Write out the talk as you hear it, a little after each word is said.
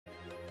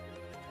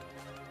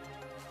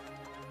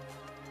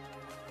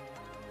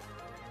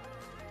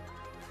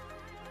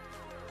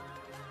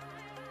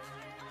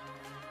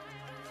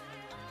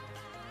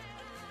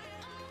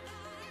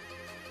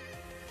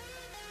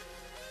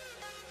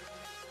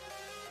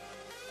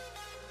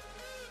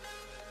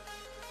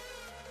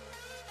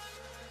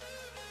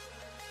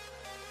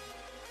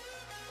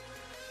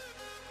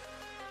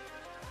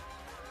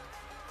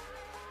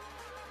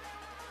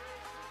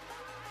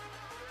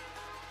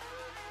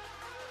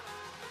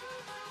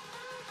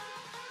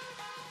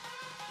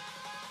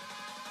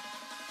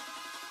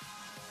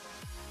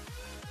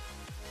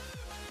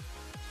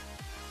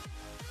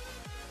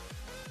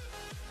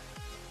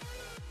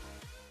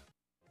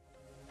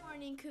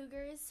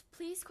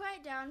Please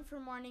quiet down for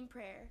morning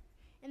prayer.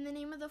 In the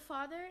name of the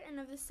Father, and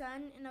of the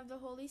Son, and of the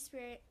Holy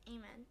Spirit,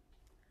 amen.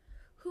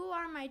 Who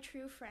are my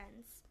true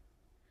friends?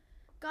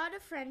 God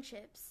of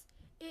friendships,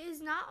 it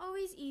is not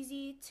always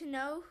easy to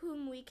know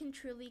whom we can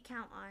truly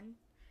count on.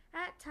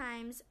 At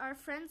times, our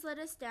friends let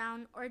us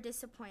down or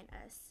disappoint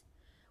us.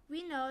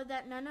 We know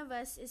that none of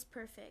us is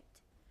perfect.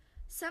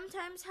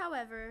 Sometimes,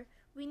 however,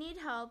 we need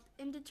help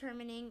in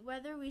determining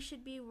whether we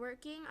should be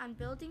working on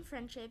building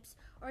friendships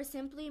or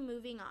simply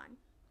moving on.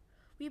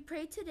 We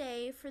pray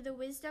today for the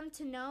wisdom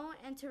to know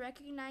and to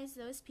recognize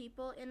those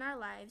people in our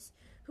lives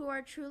who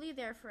are truly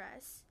there for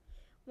us,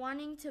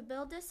 wanting to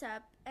build us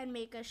up and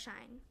make us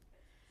shine.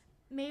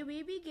 May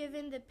we be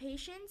given the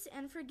patience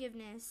and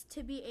forgiveness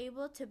to be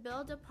able to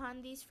build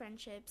upon these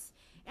friendships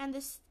and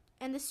the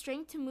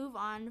strength to move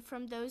on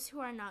from those who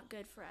are not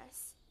good for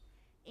us.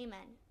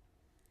 Amen.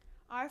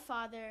 Our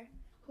Father,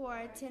 who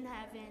art in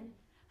heaven,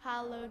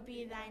 hallowed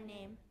be thy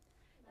name.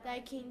 Thy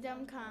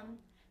kingdom come,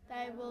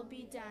 thy will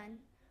be done,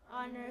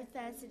 on earth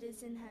as it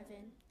is in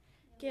heaven.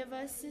 Give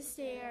us this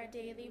day our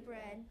daily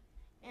bread,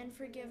 and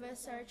forgive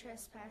us our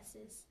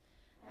trespasses,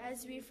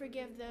 as we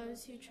forgive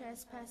those who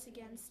trespass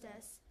against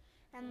us.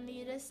 And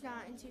lead us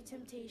not into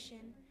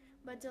temptation,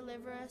 but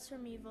deliver us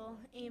from evil.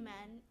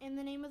 Amen. In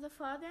the name of the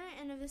Father,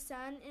 and of the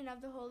Son, and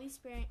of the Holy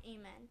Spirit.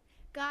 Amen.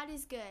 God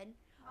is good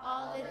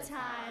all the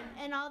time,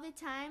 and all the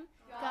time,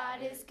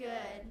 God is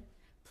good.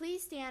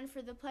 Please stand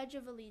for the Pledge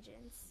of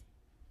Allegiance.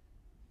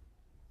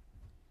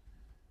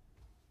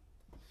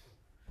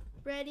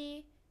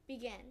 Ready,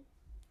 begin.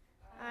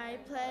 I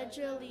pledge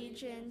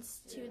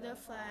allegiance to the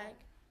flag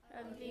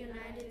of the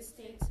United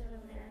States of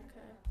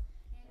America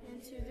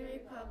and to the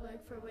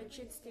republic for which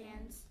it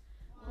stands,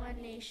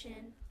 one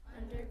nation,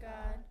 under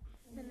God,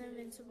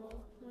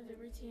 indivisible, with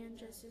liberty and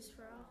justice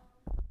for all.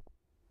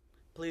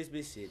 Please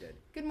be seated.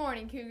 Good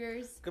morning,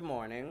 Cougars. Good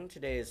morning.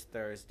 Today is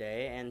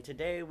Thursday, and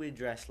today we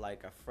dress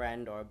like a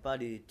friend or a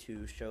buddy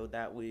to show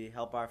that we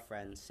help our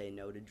friends say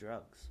no to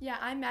drugs. Yeah,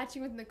 I'm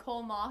matching with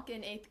Nicole Mock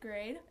in 8th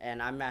grade.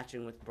 And I'm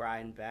matching with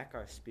Brian Beck,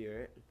 our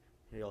spirit.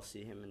 You'll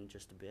see him in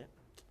just a bit.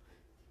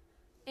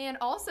 And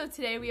also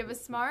today we have a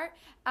smart,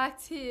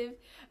 active,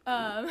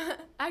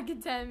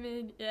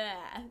 academic,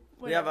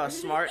 We have a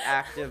smart,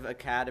 active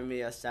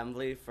academy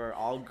assembly for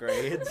all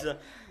grades.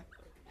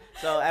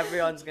 So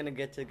everyone's going to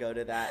get to go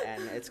to that,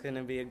 and it's going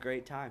to be a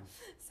great time.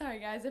 Sorry,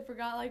 guys, I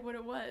forgot, what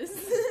it was.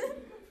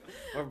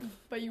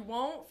 But you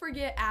won't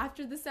forget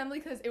after the assembly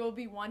because it will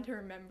be one to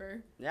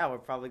remember. Yeah, we're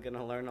probably going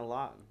to learn a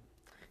lot.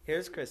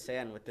 Here's Chris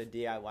Ann with the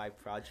DIY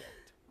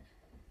project.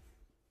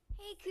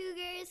 Hey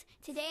Cougars!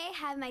 Today I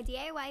have my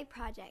DIY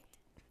project.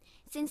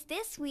 Since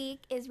this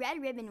week is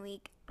Red Ribbon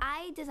Week,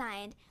 I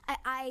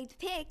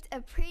picked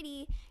a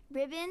pretty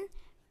ribbon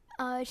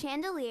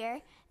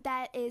chandelier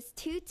that is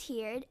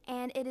two-tiered,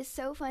 and it is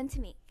so fun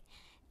to make.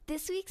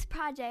 This week's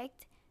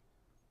project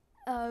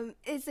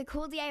is a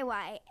cool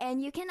DIY,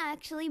 and you can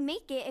actually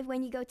make it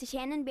when you go to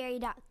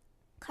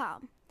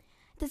shannonberry.com.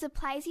 The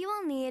supplies you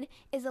will need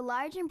is a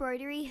large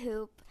embroidery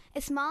hoop,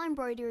 a small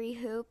embroidery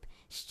hoop,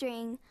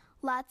 string,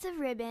 lots of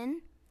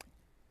ribbon,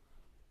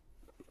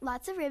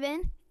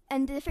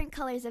 and different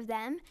colors of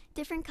them,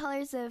 different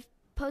colors of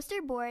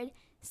poster board,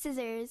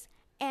 scissors,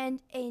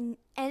 and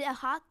a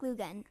hot glue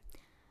gun.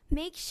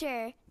 Make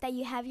sure that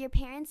you have your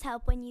parents'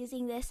 help when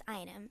using this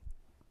item.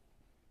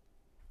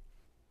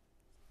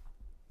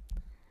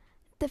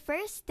 The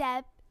first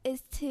step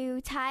is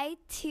to tie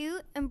 2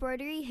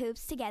 embroidery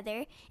hoops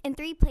together in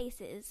 3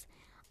 places.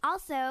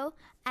 Also,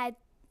 add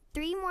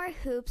 3 more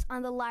hoops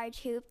on the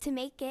large hoop to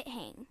make it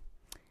hang.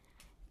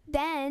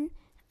 Then,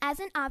 as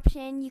an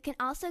option, you can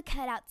also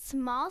cut out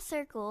small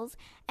circles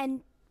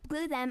and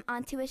glue them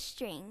onto a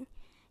string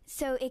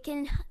so it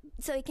can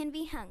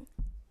be hung.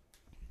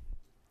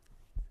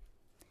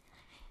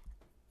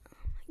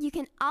 You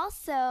can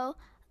also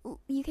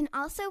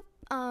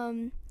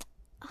I'm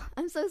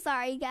so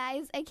sorry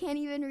guys, I can't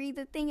even read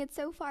the thing, it's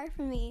so far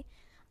from me.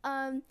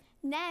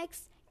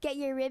 Next, get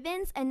your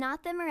ribbons and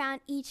knot them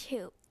around each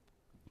hoop.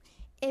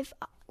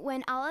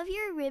 When all of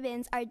your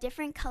ribbons are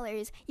different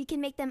colors, you can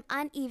make them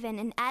uneven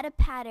and add a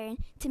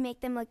pattern to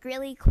make them look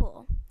really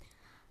cool.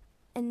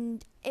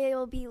 And it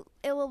will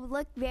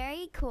look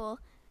very cool.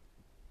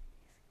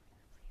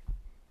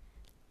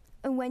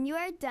 And when you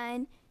are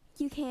done,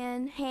 you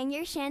can hang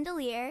your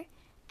chandelier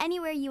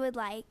anywhere you would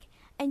like,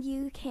 and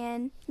you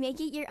can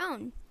make it your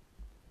own.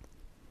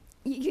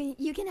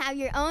 You can have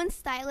your own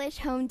stylish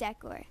home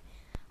decor.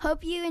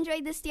 Hope you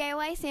enjoyed this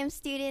DIY, Sam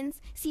students.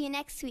 See you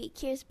next week.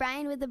 Here's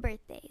Brian with the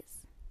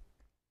birthdays.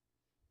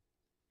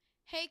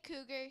 Hey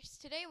Cougars,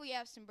 today we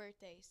have some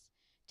birthdays.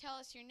 Tell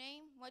us your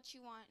name, what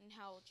you want, and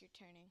how old you're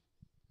turning.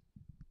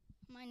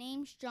 My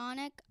name's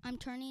Jonick. I'm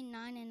turning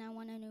 9 and I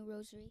want a new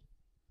rosary.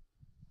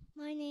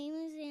 My name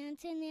is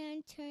Anthony.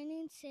 I'm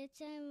turning 6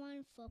 and I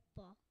want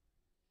football.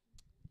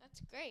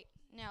 That's great.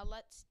 Now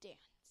let's dance.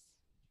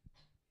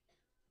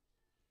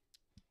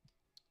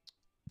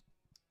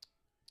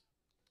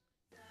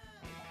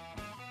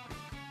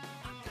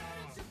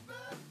 It's your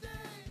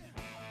birthday.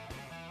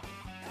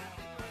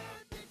 Happy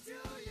birthday to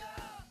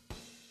ya.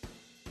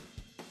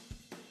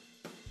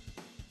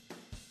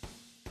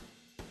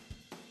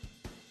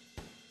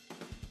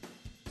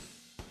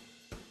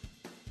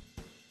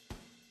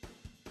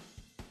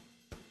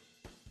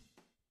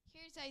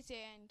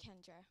 Isaiah and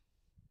Kendra.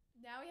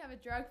 Now we have a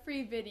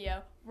drug-free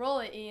video. Roll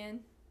it,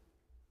 Ian.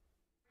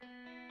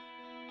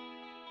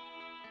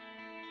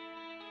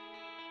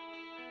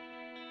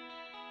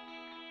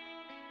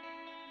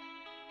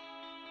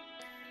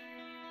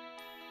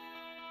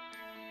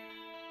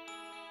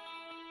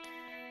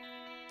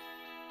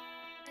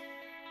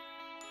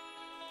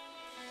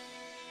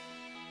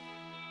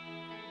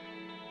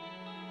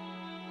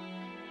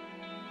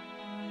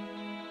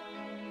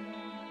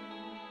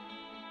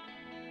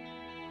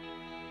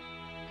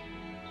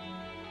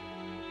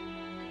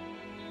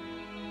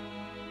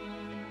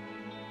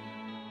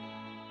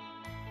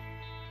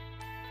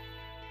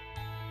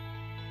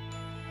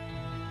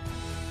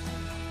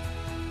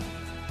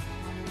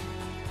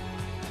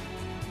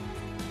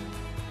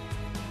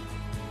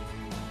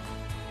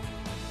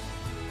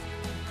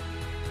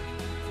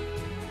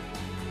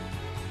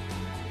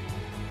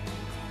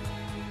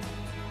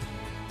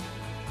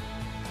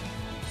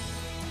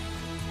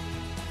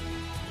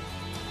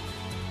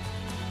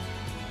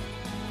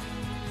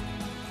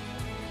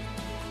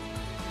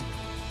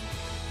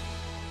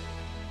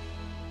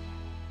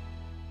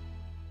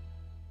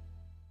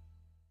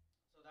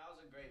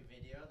 Great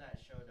video that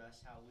showed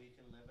us how we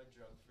can live a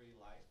drug-free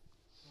life.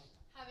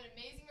 Have an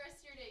amazing rest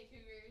of your day,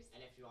 Cougars.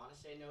 And if you want to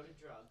say no to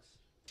drugs,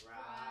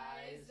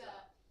 rise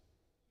up.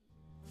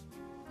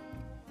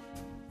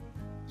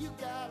 You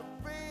got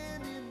a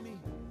friend in me.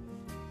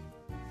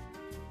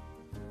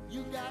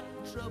 You got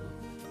trouble,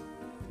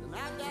 and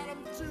I got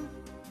them too.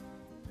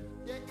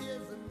 There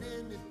isn't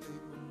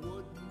anything